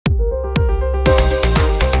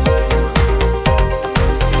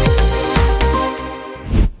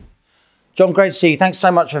John, great to see you. Thanks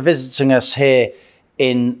so much for visiting us here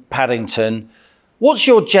in Paddington. What's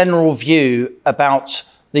your general view about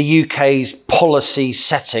the UK's policy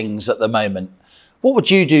settings at the moment? What would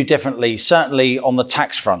you do differently, certainly on the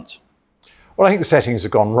tax front? Well, I think the settings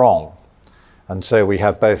have gone wrong. And so we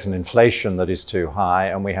have both an inflation that is too high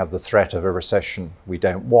and we have the threat of a recession we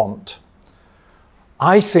don't want.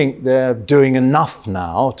 I think they're doing enough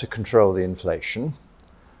now to control the inflation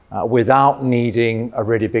without needing a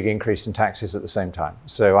really big increase in taxes at the same time.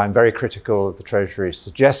 So I'm very critical of the Treasury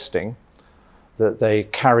suggesting that they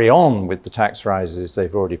carry on with the tax rises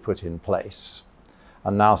they've already put in place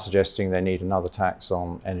and now suggesting they need another tax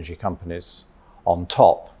on energy companies on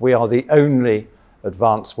top. We are the only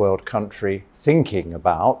advanced world country thinking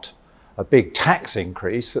about a big tax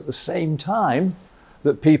increase at the same time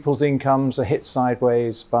that people's incomes are hit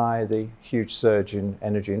sideways by the huge surge in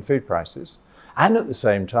energy and food prices. And at the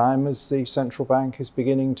same time as the central bank is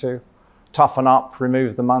beginning to toughen up,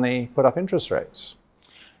 remove the money, put up interest rates.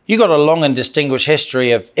 You've got a long and distinguished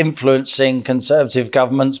history of influencing Conservative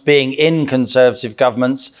governments, being in Conservative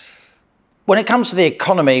governments. When it comes to the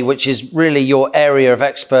economy, which is really your area of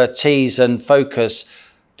expertise and focus,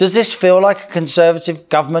 does this feel like a Conservative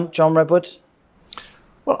government, John Redwood?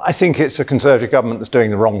 Well, I think it's a Conservative government that's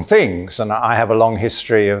doing the wrong things. And I have a long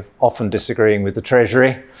history of often disagreeing with the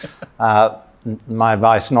Treasury. My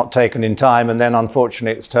advice not taken in time. And then,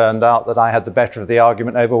 unfortunately, it's turned out that I had the better of the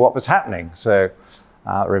argument over what was happening. So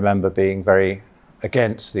I remember being very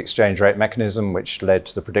against the exchange rate mechanism, which led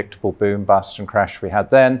to the predictable boom, bust and crash we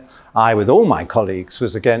had then. I, with all my colleagues,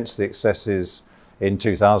 was against the excesses in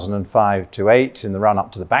 2005 to 8 in the run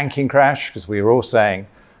up to the banking crash, because we were all saying,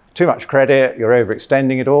 too much credit, you're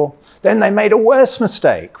overextending it all. Then they made a worse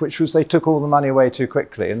mistake, which was they took all the money away too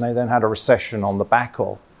quickly, and they then had a recession on the back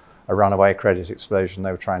of a runaway credit explosion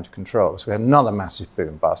they were trying to control. So we had another massive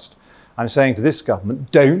boom bust. I'm saying to this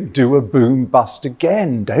government, don't do a boom bust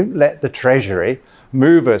again. Don't let the Treasury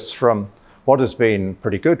move us from what has been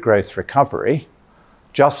pretty good growth recovery,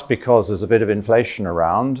 just because there's a bit of inflation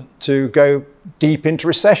around, to go deep into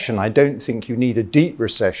recession. I don't think you need a deep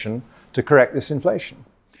recession to correct this inflation.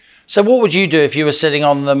 So what would you do if you were sitting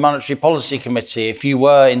on the Monetary Policy Committee, if you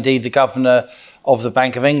were indeed the governor of the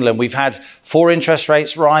Bank of England? We've had 4 interest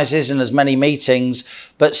rates rises in as many meetings,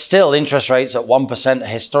 but still interest rates at 1% are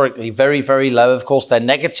historically very, very low. Of course, they're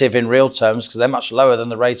negative in real terms because they're much lower than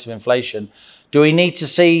the rate of inflation. Do we need to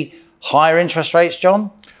see higher interest rates,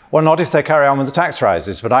 John? Well, not if they carry on with the tax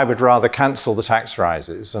rises, but I would rather cancel the tax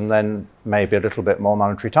rises and then maybe a little bit more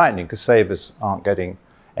monetary tightening, because savers aren't getting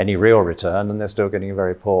any real return and they're still getting a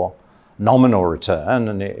very poor nominal return,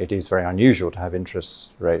 and it is very unusual to have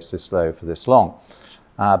interest rates this low for this long.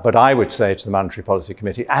 But I would say to the Monetary Policy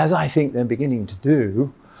Committee, as I think they're beginning to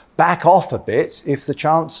do, back off a bit if the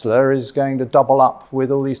Chancellor is going to double up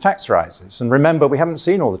with all these tax rises. And remember, we haven't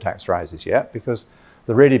seen all the tax rises yet, because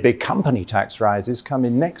the really big company tax rises come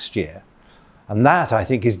in next year. And that, I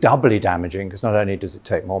think, is doubly damaging, because not only does it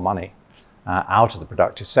take more money out of the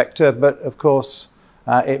productive sector, but of course,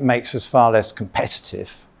 it makes us far less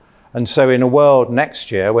competitive. And so in a world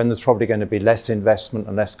next year, when there's probably going to be less investment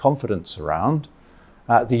and less confidence around,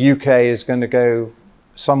 the UK is going to go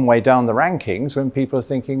some way down the rankings when people are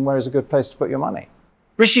thinking, where is a good place to put your money?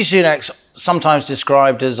 Rishi Sunak's sometimes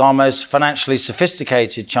described as our most financially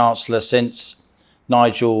sophisticated Chancellor since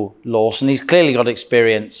Nigel Lawson. He's clearly got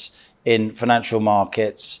experience in financial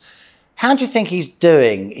markets. How do you think he's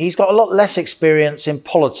doing? He's got a lot less experience in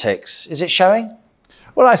politics. Is it showing?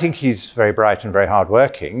 Well, I think he's very bright and very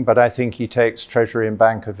hardworking, but I think he takes Treasury and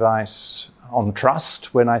bank advice on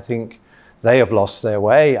trust when I think they have lost their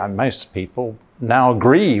way. And most people now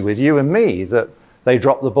agree with you and me that they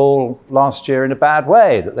dropped the ball last year in a bad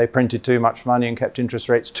way, that they printed too much money and kept interest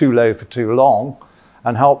rates too low for too long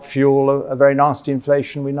and helped fuel a very nasty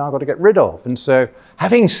inflation we now got to get rid of. And so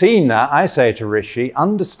having seen that, I say to Rishi,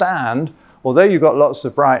 understand, although you've got lots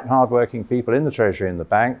of bright and hardworking people in the Treasury and the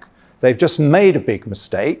bank, they've just made a big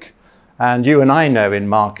mistake. And you and I know in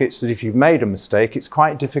markets that if you've made a mistake, it's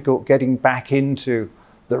quite difficult getting back into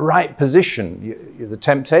the right position. The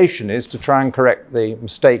temptation is to try and correct the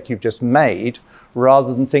mistake you've just made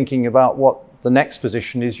rather than thinking about what the next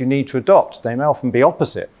position is you need to adopt. They may often be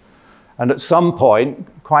opposite. And at some point,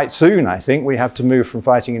 quite soon, I think, we have to move from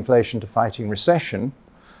fighting inflation to fighting recession.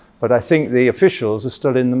 But I think the officials are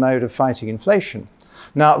still in the mode of fighting inflation.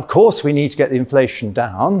 Now, of course, we need to get the inflation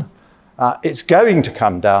down. It's going to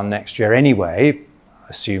come down next year anyway.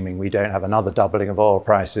 assuming we don't have another doubling of oil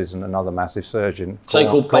prices and another massive surge in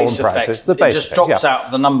so-called base effects. The base just drops out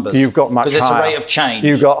of the numbers. You've got much higher, because it's a rate of change.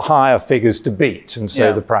 You've got higher figures to beat, and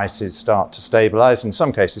so the prices start to stabilise. In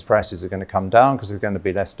some cases, prices are going to come down because there's going to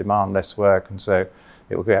be less demand, less work, and so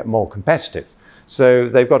it will get more competitive. So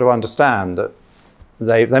they've got to understand that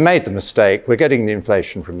they made the mistake. We're getting the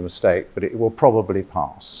inflation from the mistake, but it will probably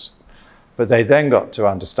pass. But they then got to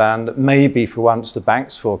understand that maybe for once the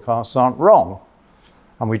bank's forecasts aren't wrong.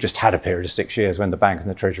 And we just had a period of 6 years when the bank and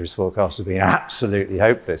the Treasury's forecasts have been absolutely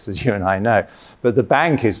hopeless, as you and I know. But the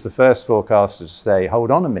bank is the first forecaster to say, hold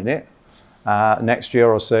on a minute, next year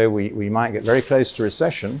or so we might get very close to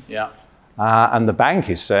recession. Yeah. And the bank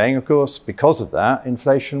is saying, of course, because of that,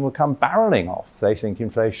 inflation will come barreling off. They think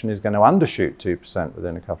inflation is going to undershoot 2%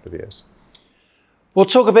 within a couple of years. We'll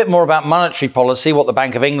talk a bit more about monetary policy, what the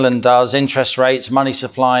Bank of England does, interest rates, money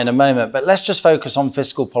supply in a moment. But let's just focus on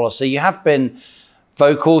fiscal policy. You have been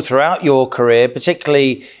vocal throughout your career,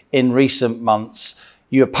 particularly in recent months.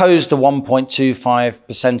 You opposed a 1.25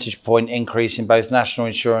 percentage point increase in both national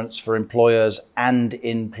insurance for employers and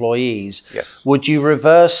employees. Yes. Would you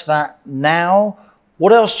reverse that now?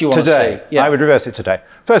 What else do you want to see? Yeah. I would reverse it today.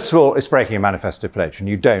 First of all, it's breaking a manifesto pledge, and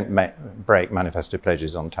you don't break manifesto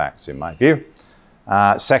pledges on tax, in my view.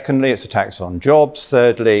 Secondly, it's a tax on jobs.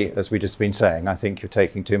 Thirdly, as we've just been saying, I think you're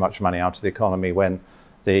taking too much money out of the economy when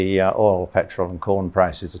the oil, petrol and corn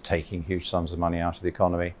prices are taking huge sums of money out of the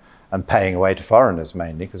economy and paying away to foreigners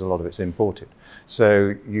mainly, because a lot of it's imported.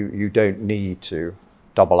 So you don't need to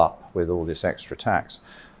double up with all this extra tax.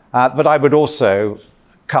 But I would also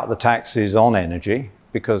cut the taxes on energy,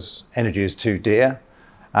 because energy is too dear.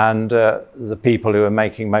 And the people who are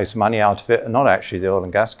making most money out of it are not actually the oil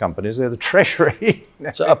and gas companies, they're the Treasury.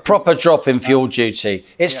 So a proper drop in fuel duty.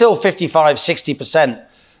 It's still 55, 60%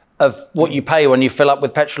 of what you pay when you fill up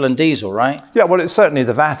with petrol and diesel, right? Yeah, well, it's certainly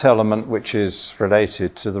the VAT element which is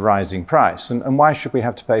related to the rising price. And why should we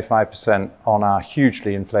have to pay 5% on our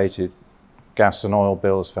hugely inflated gas and oil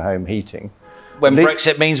bills for home heating? When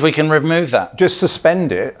Brexit means we can remove that. Just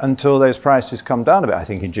suspend it until those prices come down a bit. I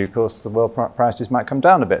think in due course the world prices might come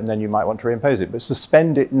down a bit, and then you might want to reimpose it. But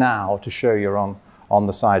suspend it now to show you're on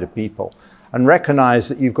the side of people. And recognise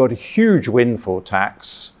that you've got a huge windfall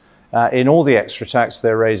tax in all the extra tax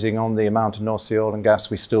they're raising on the amount of North Sea oil and gas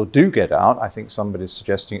we still do get out. I think somebody's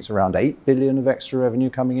suggesting it's around 8 billion of extra revenue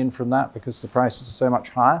coming in from that because the prices are so much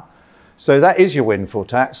higher. So that is your windfall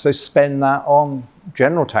tax. So spend that on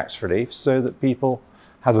general tax relief so that people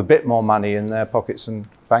have a bit more money in their pockets and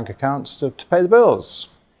bank accounts to pay the bills.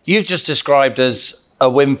 You've just described as a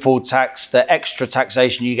windfall tax, the extra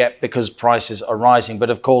taxation you get because prices are rising.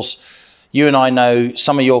 But of course, you and I know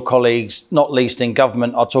some of your colleagues, not least in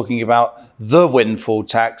government, are talking about the windfall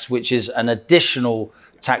tax, which is an additional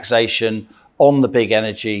taxation on the big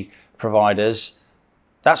energy providers.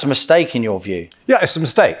 That's a mistake in your view. Yeah, it's a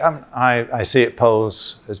mistake. I see it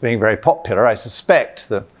polls as being very popular. I suspect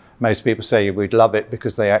that most people say we'd love it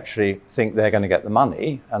because they actually think they're going to get the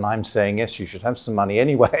money. And I'm saying, yes, you should have some money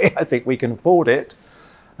anyway. I think we can afford it.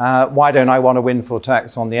 Why don't I want a windfall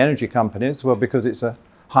tax on the energy companies? Well, because it's a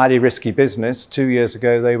highly risky business. 2 years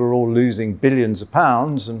ago, they were all losing billions of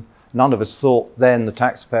pounds, and none of us thought then the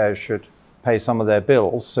taxpayers should pay some of their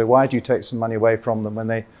bills. So why do you take some money away from them when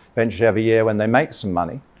they eventually have a year when they make some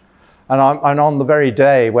money? And on the very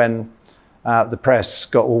day when the press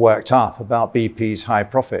got all worked up about BP's high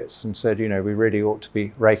profits and said, you know, we really ought to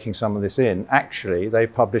be raking some of this in, actually, they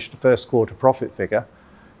published a first quarter profit figure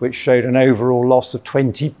which showed an overall loss of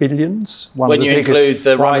 20 billions. One of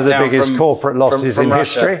the biggest corporate losses in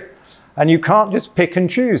history. And you can't just pick and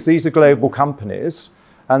choose. These are global companies,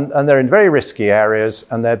 and they're in very risky areas,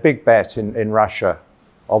 and their big bet in Russia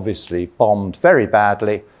obviously bombed very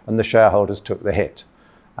badly, and the shareholders took the hit.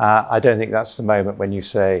 I don't think that's the moment when you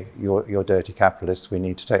say, you're dirty capitalists, we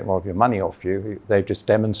need to take more of your money off you. They've just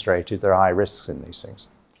demonstrated there are high risks in these things.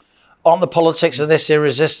 Aren't the politics of this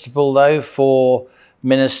irresistible, though, for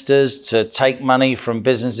ministers to take money from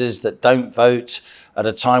businesses that don't vote at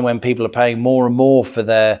a time when people are paying more and more for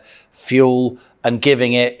their fuel and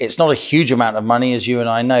giving it, it's not a huge amount of money, as you and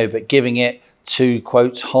I know, but giving it to,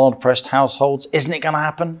 quote, hard-pressed households? Isn't it going to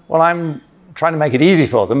happen? Well, I'm trying to make it easy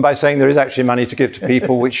for them by saying there is actually money to give to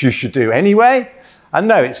people, which you should do anyway. And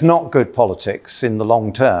no, it's not good politics in the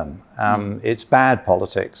long term. It's bad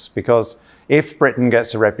politics, because if Britain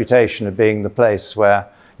gets a reputation of being the place where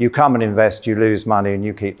you come and invest, you lose money and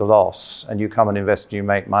you keep the loss, and you come and invest and you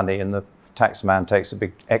make money and the tax man takes a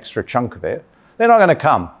big extra chunk of it, they're not going to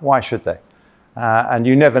come. Why should they? And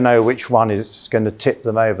you never know which one is going to tip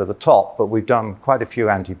them over the top, but we've done quite a few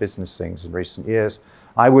anti-business things in recent years.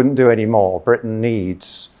 I wouldn't do any more. Britain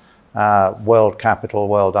needs world capital,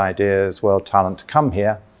 world ideas, world talent to come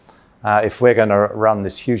here. If we're going to run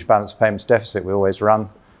this huge balance of payments deficit we always run,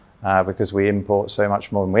 because we import so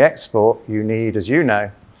much more than we export, you need, as you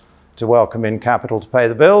know, to welcome in capital to pay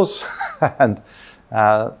the bills. And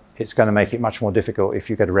it's going to make it much more difficult if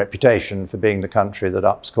you get a reputation for being the country that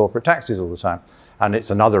ups corporate taxes all the time. And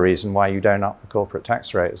it's another reason why you don't up the corporate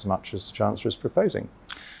tax rate as much as the Chancellor is proposing.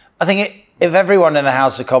 I think if everyone in the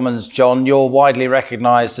House of Commons, John, you're widely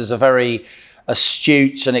recognised as a very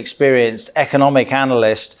astute and experienced economic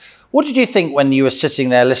analyst. What did you think when you were sitting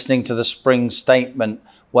there listening to the spring statement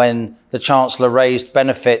when the Chancellor raised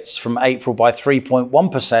benefits from April by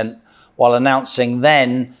 3.1% while announcing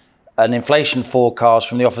then an inflation forecast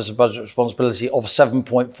from the Office of Budget Responsibility of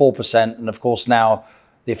 7.4%, and of course now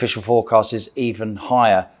the official forecast is even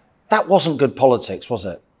higher? That wasn't good politics, was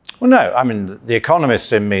it? Well, no. I mean, the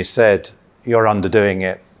economist in me said, you're underdoing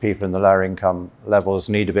it. People in the lower income levels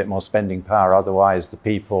need a bit more spending power. Otherwise, the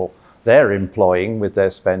people they're employing with their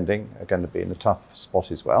spending are going to be in a tough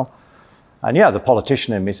spot as well. And yeah, the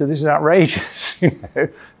politician in me said, this is outrageous. You know,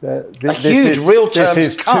 a huge real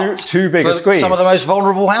terms cut too big for a squeeze. Some of the most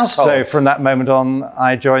vulnerable households. So from that moment on,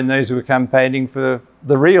 I joined those who were campaigning for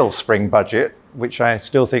the real spring budget, which I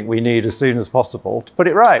still think we need as soon as possible to put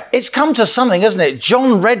it right. It's come to something, hasn't it?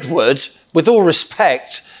 John Redwood, with all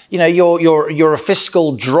respect, you know, you're a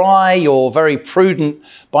fiscal dry, you're very prudent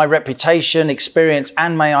by reputation, experience,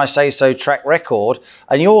 and may I say so, track record.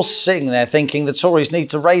 And you're sitting there thinking the Tories need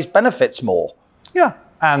to raise benefits more. Yeah,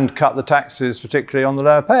 and cut the taxes, particularly on the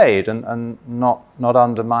lower paid, and not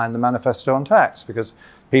undermine the manifesto on tax, because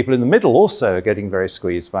people in the middle also are getting very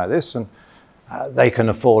squeezed by this. And they can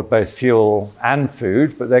afford both fuel and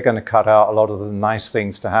food, but they're going to cut out a lot of the nice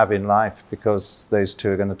things to have in life because those two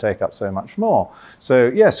are going to take up so much more. So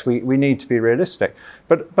yes, we need to be realistic.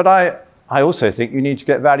 But I also think you need to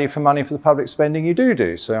get value for money for the public spending you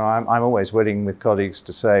do. So I'm always willing with colleagues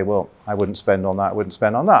to say, well, I wouldn't spend on that, I wouldn't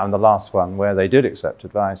spend on that. And the last one where they did accept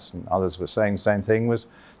advice and others were saying the same thing was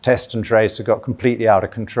test and trace had got completely out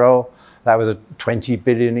of control. That was a 20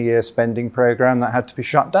 billion a year spending program that had to be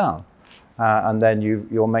shut down. And then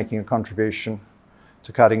you're making a contribution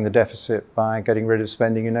to cutting the deficit by getting rid of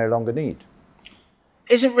spending you no longer need.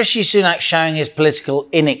 Isn't Rishi Sunak showing his political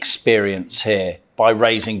inexperience here by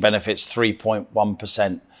raising benefits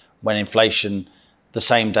 3.1% when inflation the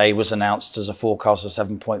same day was announced as a forecast of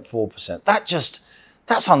 7.4%?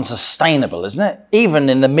 That's unsustainable, isn't it? Even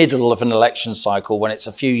in the middle of an election cycle when it's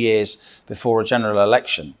a few years before a general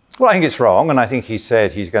election. Well, I think it's wrong, and I think he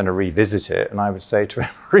said he's going to revisit it, and I would say to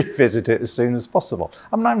him, revisit it as soon as possible.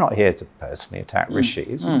 I mean, I'm not here to personally attack Rishi.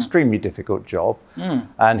 It's an extremely difficult job,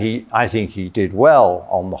 and I think he did well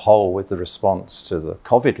on the whole with the response to the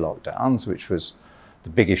COVID lockdowns, which was the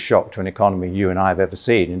biggest shock to an economy you and I have ever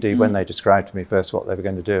seen. Indeed, when they described to me first what they were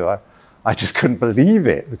going to do, I just couldn't believe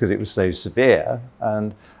it because it was so severe.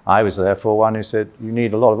 And I was therefore one who said, you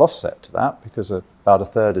need a lot of offset to that because about a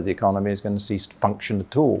third of the economy is going to cease to function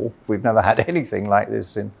at all. We've never had anything like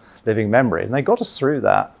this in living memory. And they got us through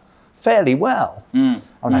that fairly well. And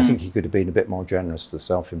I think he could have been a bit more generous to the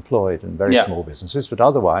self-employed and very small businesses, but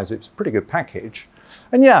otherwise it's a pretty good package.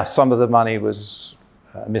 And yeah, some of the money was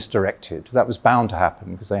misdirected. That was bound to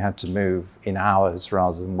happen because they had to move in hours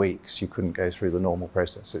rather than weeks. You couldn't go through the normal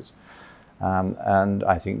processes. And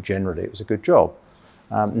I think generally it was a good job.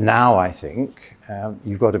 Now I think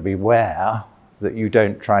you've got to beware that you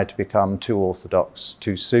don't try to become too orthodox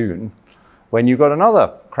too soon when you've got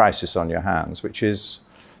another crisis on your hands, which is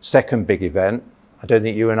second big event. I don't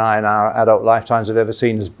think you and I in our adult lifetimes have ever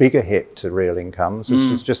seen as big a hit to real incomes. This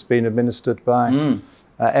has just been administered by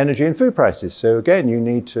energy and food prices. So again, you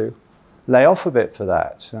need to lay off a bit for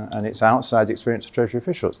that. And it's outside the experience of Treasury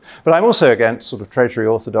officials. But I'm also against sort of Treasury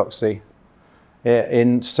orthodoxy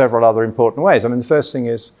in several other important ways. I mean, the first thing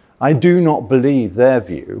is, I do not believe their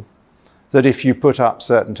view that if you put up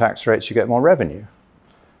certain tax rates, you get more revenue.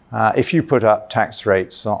 If you put up tax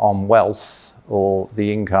rates on wealth or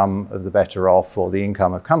the income of the better off or the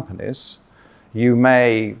income of companies, you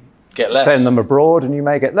may get less. Send them abroad and you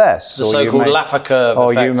may get less. The so-called Laffer curve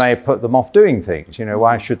Or effect. you may put them off doing things. You know,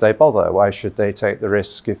 why should they bother? Why should they take the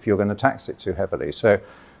risk if you're going to tax it too heavily? So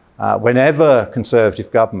whenever Conservative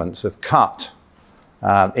governments have cut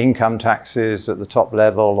income taxes at the top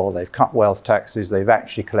level, or they've cut wealth taxes, they've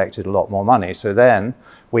actually collected a lot more money. So then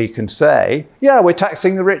we can say, yeah, we're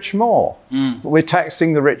taxing the rich more. But we're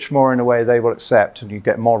taxing the rich more in a way they will accept, and you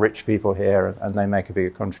get more rich people here and they make a bigger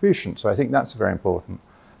contribution. So I think that's a very important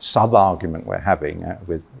sub-argument we're having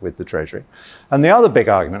with the Treasury. And the other big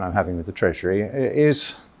argument I'm having with the Treasury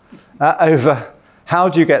is over How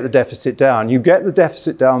do you get the deficit down? You get the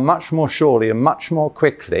deficit down much more surely and much more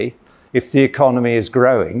quickly if the economy is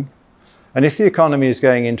growing. And if the economy is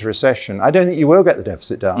going into recession, I don't think you will get the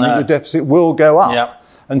deficit down. No. I think the deficit will go up. Yep.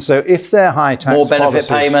 And so if they're high tax more benefit policies,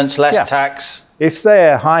 payments, less tax. If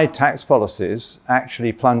their high tax policies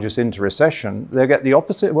actually plunge us into recession, they'll get the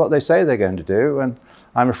opposite of what they say they're going to do. And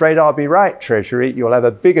I'm afraid I'll be right, Treasury. You'll have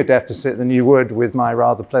a bigger deficit than you would with my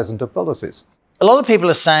rather pleasanter policies. A lot of people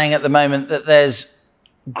are saying at the moment that there's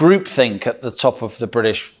groupthink at the top of the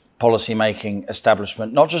British policy-making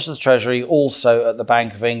establishment, not just the Treasury, also at the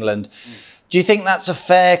Bank of England. Do you think that's a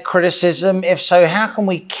fair criticism? If so, how can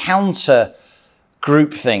we counter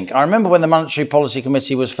groupthink? I remember when the Monetary Policy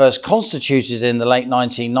Committee was first constituted in the late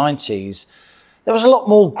 1990s, there was a lot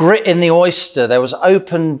more grit in the oyster. There was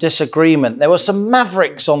open disagreement. There were some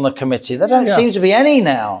mavericks on the committee. There don't seem to be any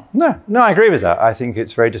now. No, I agree with that. I think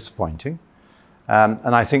it's very disappointing.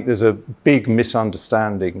 And I think there's a big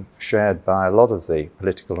misunderstanding shared by a lot of the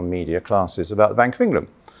political and media classes about the Bank of England.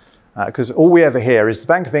 Because all we ever hear is the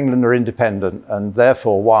Bank of England are independent and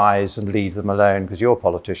therefore wise and leave them alone because you're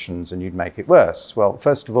politicians and you'd make it worse. Well,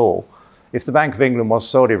 first of all, if the Bank of England was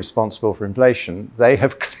solely responsible for inflation, they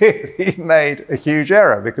have clearly made a huge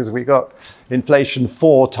error because we got inflation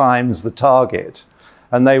 4 times the target.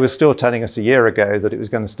 And they were still telling us a year ago that it was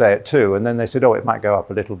going to stay at 2. And then they said, oh, it might go up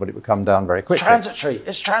a little, but it would come down very quickly. Transitory.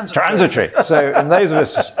 It's transitory. Transitory. So, and those of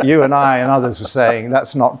us, you and I and others were saying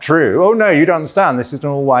that's not true. Oh, no, you don't understand. This is an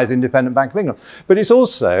all-wise independent Bank of England. But it's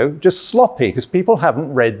also just sloppy because people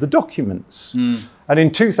haven't read the documents. And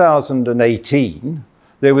in 2018,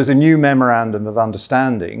 there was a new memorandum of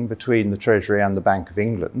understanding between the Treasury and the Bank of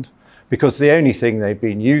England, because the only thing they've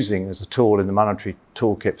been using as a tool in the monetary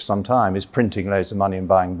toolkit for some time is printing loads of money and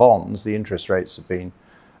buying bonds. The interest rates have been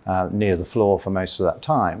near the floor for most of that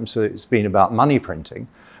time. So it's been about money printing.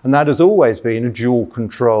 And that has always been a dual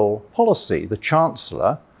control policy. The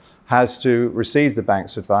Chancellor has to receive the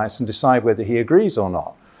bank's advice and decide whether he agrees or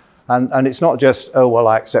not. And it's not just, oh, well,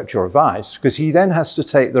 I accept your advice, because he then has to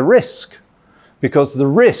take the risk. Because the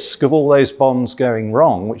risk of all those bonds going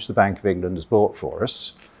wrong, which the Bank of England has bought for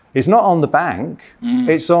us, is not on the bank,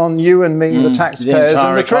 it's on you and me, the taxpayers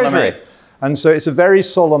and the Treasury. And so it's a very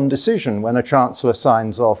solemn decision when a Chancellor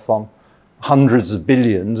signs off on hundreds of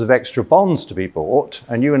billions of extra bonds to be bought.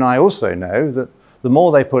 And you and I also know that the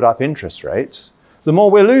more they put up interest rates, the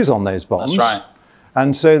more we'll lose on those bonds. That's right.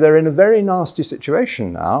 And so they're in a very nasty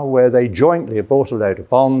situation now where they jointly have bought a load of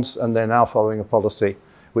bonds and they're now following a policy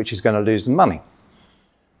which is going to lose them money.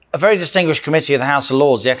 A very distinguished committee of the House of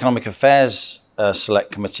Lords, the Economic Affairs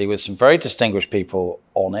Select Committee, with some very distinguished people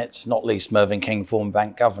on it, not least Mervyn King, former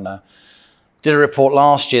bank governor, did a report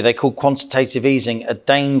last year they called quantitative easing a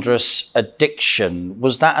dangerous addiction.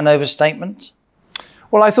 Was that an overstatement?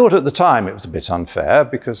 Well, I thought at the time it was a bit unfair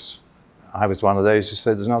because I was one of those who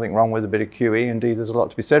said there's nothing wrong with a bit of QE. Indeed, there's a lot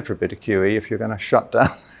to be said for a bit of QE if you're going to shut down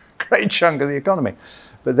a great chunk of the economy.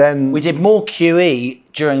 But then we did more QE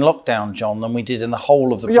during lockdown, John, than we did in the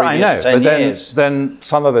whole of the previous 10 years. Then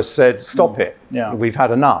some of us said, stop it. Yeah. We've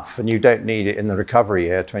had enough and you don't need it in the recovery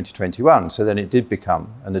year 2021. So then it did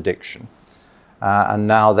become an addiction. And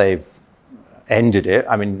now they've ended it.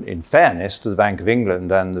 I mean, in fairness to the Bank of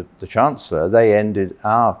England and the Chancellor, they ended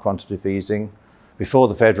our quantitative easing before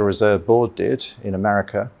the Federal Reserve Board did in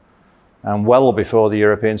America and well before the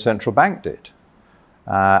European Central Bank did.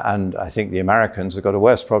 And I think the Americans have got a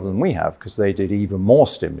worse problem than we have because they did even more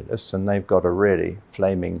stimulus and they've got a really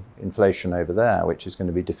flaming inflation over there, which is going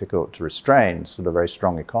to be difficult to restrain. It's got a very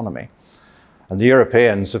strong economy. And the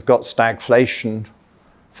Europeans have got stagflation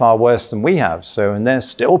far worse than we have. So, and they're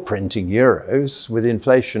still printing euros with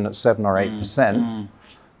inflation at 7 or 8%,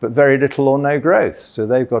 but very little or no growth. So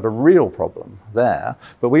they've got a real problem there.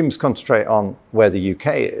 But we must concentrate on where the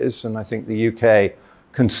UK is. And I think the UK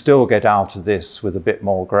can still get out of this with a bit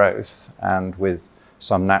more growth and with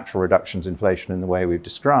some natural reductions in inflation in the way we've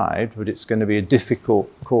described, but it's going to be a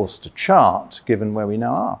difficult course to chart given where we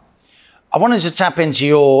now are. I wanted to tap into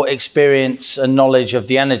your experience and knowledge of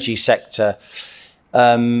the energy sector.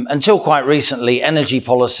 Until quite recently, energy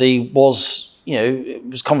policy was, it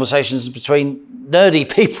was conversations between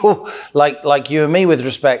nerdy people like you and me, with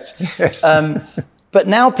respect. Yes. But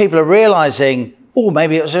now people are realising,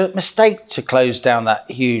 maybe it was a mistake to close down that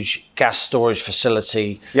huge gas storage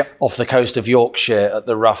facility off the coast of Yorkshire at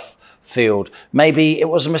the Rough Field. Maybe it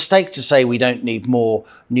was a mistake to say we don't need more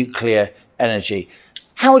nuclear energy.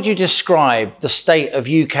 How would you describe the state of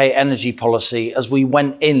UK energy policy as we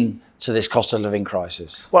went into this cost of living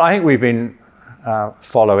crisis? Well, I think we've been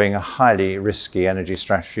following a highly risky energy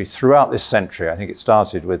strategy throughout this century. I think it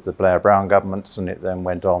started with the Blair-Brown governments and it then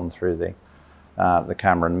went on through the the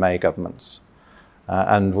Cameron-May governments.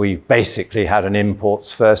 And we've basically had an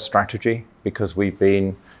imports first strategy because we've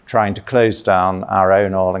been trying to close down our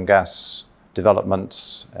own oil and gas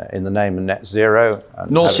developments in the name of net zero.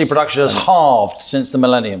 North Sea production has halved since the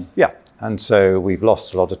millennium. Yeah, and so we've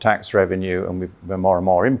lost a lot of tax revenue and we're more and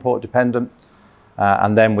more import dependent.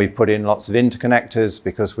 And then we put in lots of interconnectors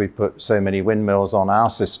because we put so many windmills on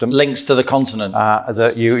our system. Links to the continent.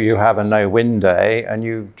 That you have a no wind day and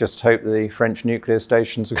you just hope the French nuclear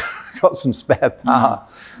stations have got some spare power,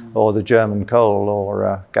 or the German coal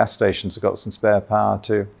or gas stations have got some spare power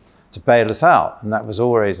to bail us out. And that was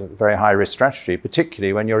always a very high risk strategy,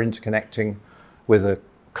 particularly when you're interconnecting with a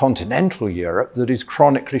continental Europe that is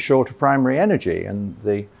chronically short of primary energy. And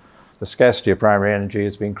the scarcity of primary energy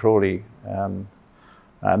has been cruelly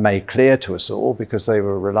made clear to us all because they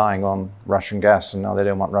were relying on Russian gas and now they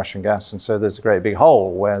don't want Russian gas. And so there's a great big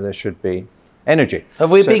hole where there should be energy.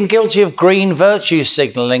 Have we been guilty of green virtue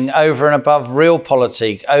signalling over and above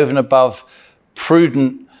realpolitik, over and above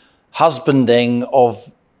prudent husbanding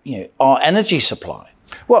of our energy supply?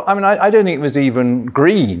 Well, I mean, I don't think it was even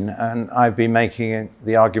green. And I've been making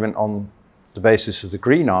the argument on the basis of the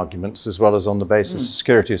green arguments as well as on the basis of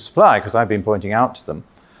security of supply, because I've been pointing out to them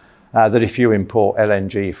that if you import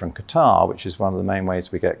LNG from Qatar, which is one of the main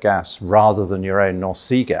ways we get gas, rather than your own North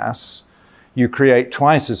Sea gas, you create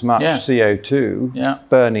twice as much CO2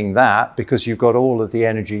 burning that, because you've got all of the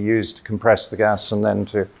energy used to compress the gas and then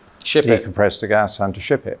to decompress the gas and to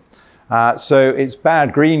ship it. So it's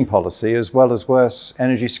bad green policy as well as worse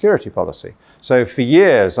energy security policy. So for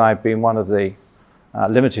years, I've been one of the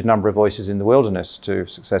limited number of voices in the wilderness to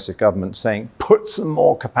successive governments saying, put some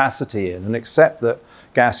more capacity in and accept that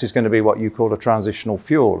gas is going to be what you call a transitional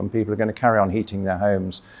fuel and people are going to carry on heating their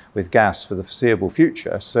homes with gas for the foreseeable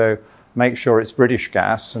future. So make sure it's British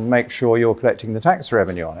gas and make sure you're collecting the tax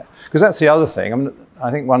revenue on it. Because that's the other thing.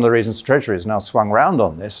 I think one of the reasons the Treasury has now swung round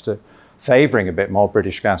on this to favouring a bit more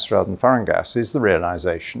British gas rather than foreign gas is the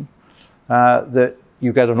realisation that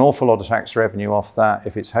you get an awful lot of tax revenue off that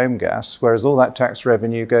if it's home gas, whereas all that tax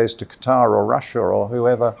revenue goes to Qatar or Russia or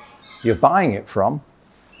whoever you're buying it from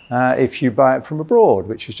if you buy it from abroad,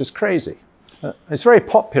 which is just crazy. It's very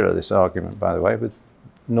popular, this argument, by the way, with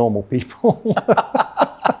normal people.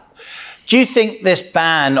 Do you think this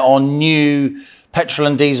ban on new petrol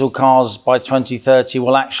and diesel cars by 2030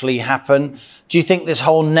 will actually happen? Do you think this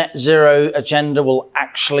whole net zero agenda will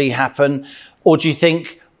actually happen? Or do you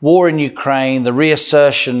think war in Ukraine, the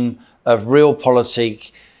reassertion of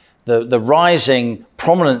realpolitik, the rising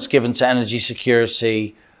prominence given to energy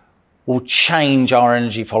security will change our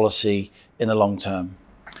energy policy in the long term?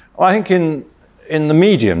 Well, I think in the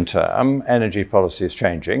medium term, energy policy is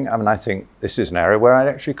changing. I mean, I think this is an area where I'd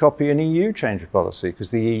actually copy an EU change of policy, because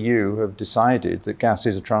the EU have decided that gas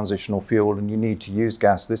is a transitional fuel and you need to use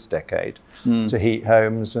gas this decade to heat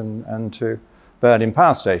homes and to burn in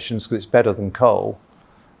power stations because it's better than coal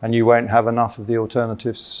and you won't have enough of the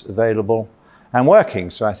alternatives available and working.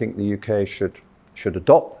 So I think the UK should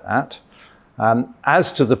adopt that.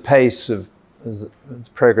 As to the pace of the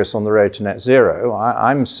progress on the road to net zero,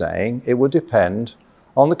 I'm saying it will depend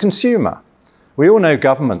on the consumer. We all know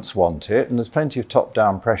governments want it and there's plenty of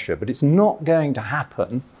top-down pressure, but it's not going to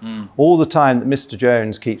happen all the time that Mr.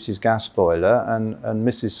 Jones keeps his gas boiler and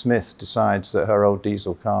Mrs. Smith decides that her old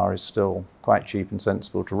diesel car is still quite cheap and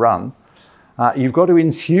sensible to run. You've got to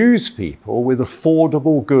enthuse people with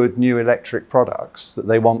affordable, good new electric products that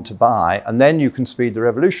they want to buy, and then you can speed the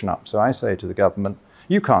revolution up. So I say to the government,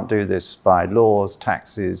 you can't do this by laws,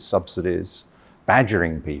 taxes, subsidies,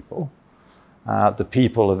 badgering people. The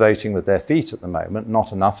people are voting with their feet at the moment.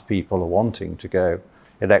 Not enough people are wanting to go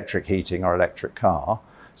electric heating or electric car.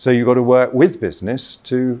 So you've got to work with business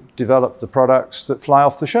to develop the products that fly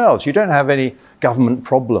off the shelves. You don't have any government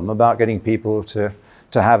problem about getting people to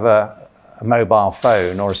have a mobile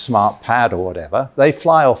phone or a smart pad or whatever. They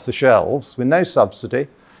fly off the shelves with no subsidy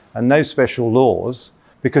and no special laws,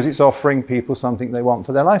 because it's offering people something they want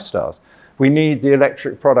for their lifestyles. We need the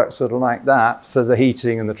electric products that are like that for the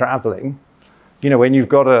heating and the travelling. You know, when you've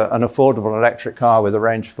got an affordable electric car with a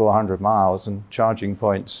range of 400 miles and charging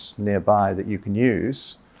points nearby that you can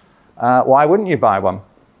use, why wouldn't you buy one?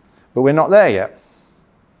 But we're not there yet.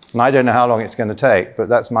 And I don't know how long it's going to take, but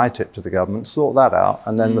that's my tip to the government. Sort that out,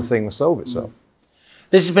 and then the thing will solve itself.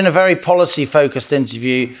 This has been a very policy-focused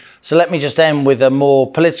interview, so let me just end with a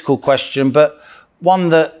more political question, but one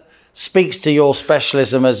that speaks to your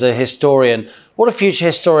specialism as a historian. What are future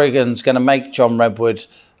historians going to make, John Redwood,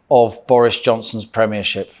 of Boris Johnson's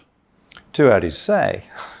premiership? Too early to say.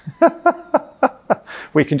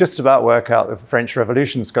 we can just about work out the French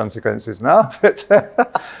Revolution's consequences now. But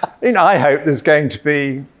I hope there's going to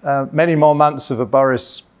be many more months of a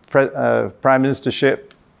Boris prime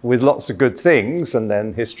ministership with lots of good things, and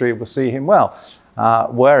then history will see him well.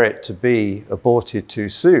 Were it to be aborted too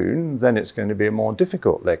soon, then it's going to be a more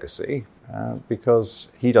difficult legacy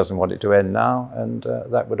because he doesn't want it to end now, and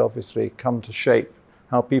that would obviously come to shape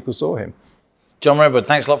how people saw him. John Redwood,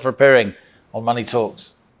 thanks a lot for appearing on Money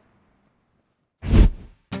Talks.